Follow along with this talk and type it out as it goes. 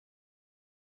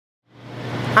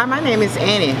Hi, my name is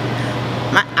Annie.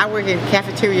 I work in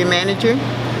cafeteria manager,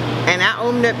 and I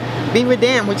opened up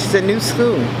Beaverdam, which is a new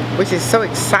school, which is so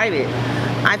excited.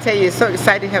 I tell you, it's so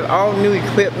excited to have all new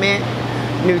equipment,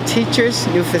 new teachers,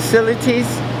 new facilities,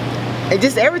 and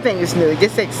just everything is new.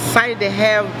 Just excited to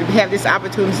have this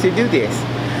opportunity to do this.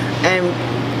 And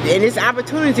in this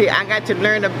opportunity, I got to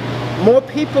learn more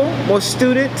people, more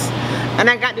students, and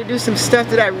I got to do some stuff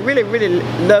that I really, really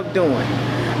love doing.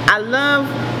 I love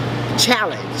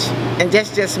challenge, and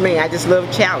that's just me. I just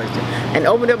love challenge. And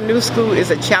opening up a new school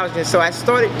is a challenge. And so I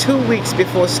started 2 weeks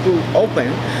before school opened.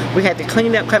 We had to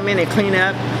clean up, come in and clean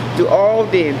up, do all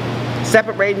the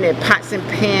separating the pots and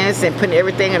pans and putting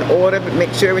everything in order, but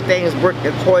make sure everything is working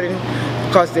according,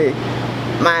 because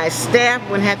my staff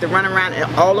wouldn't have to run around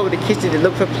all over the kitchen to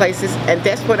look for places, and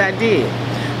that's what I did.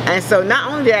 And so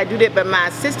not only did I do that, but my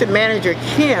assistant manager,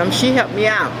 Kim, she helped me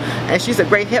out. And she's a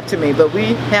great help to me. But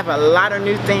we have a lot of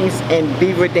new things in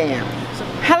Beaverdam.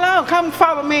 Hello, come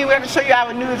follow me. We're going to show you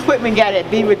our new equipment got at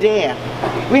Beaverdam.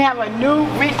 We have a new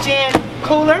reach-in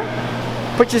cooler,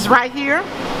 which is right here.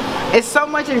 It's so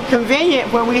much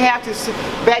convenient when we have to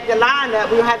back the line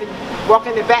up. We don't have to walk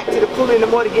in the back to the cooler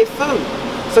anymore to get food.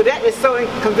 So that is so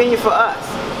convenient for us.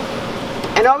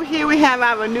 And over here we have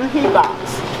our new heat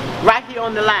box. Right here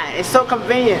on the line. It's so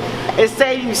convenient. It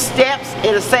saves you steps.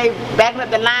 It'll save backing up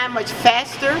the line much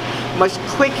faster, much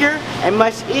quicker, and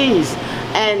much ease.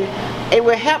 And it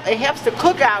will help. It helps to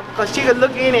cook out, because you can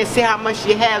look in and see how much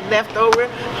you have left over,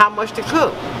 how much to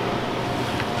cook.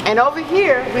 And over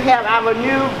here we have our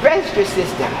new register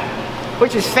system,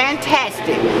 which is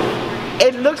fantastic.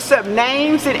 It looks up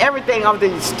names and everything of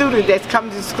the student that's coming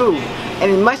to school,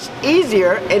 and it's much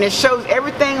easier, and it shows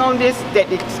everything on this that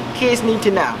the kids need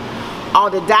to know. All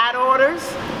the diet orders,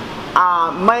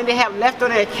 money they have left on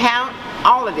their account,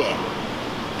 all of that.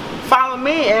 Follow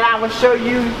me and I will show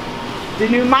you the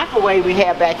new microwave we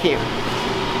have back here.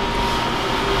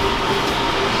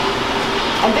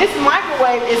 And this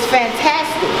microwave is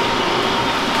fantastic.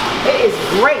 It is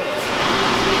great.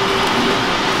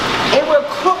 It will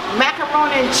cook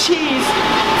macaroni and cheese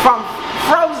from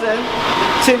frozen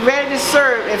to ready to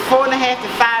serve in 4.5 to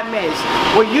 5 minutes.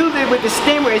 Well, usually with the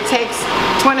steamer it takes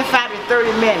 25 to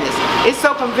 30 minutes. It's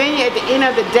so convenient at the end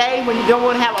of the day when you don't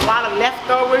want to have a lot of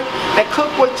leftovers, that cook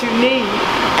what you need,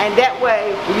 and that way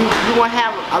you won't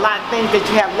have a lot of things that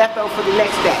you have left over for the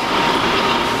next day.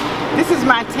 This is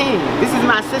my team. This is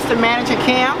my assistant manager,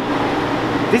 Kim.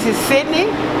 This is Sydney,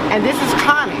 and this is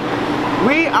Connie.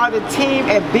 We are the team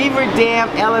at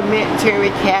Beaverdam Elementary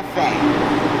Cafe.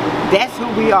 That's who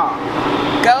we are.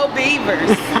 Go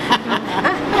Beavers!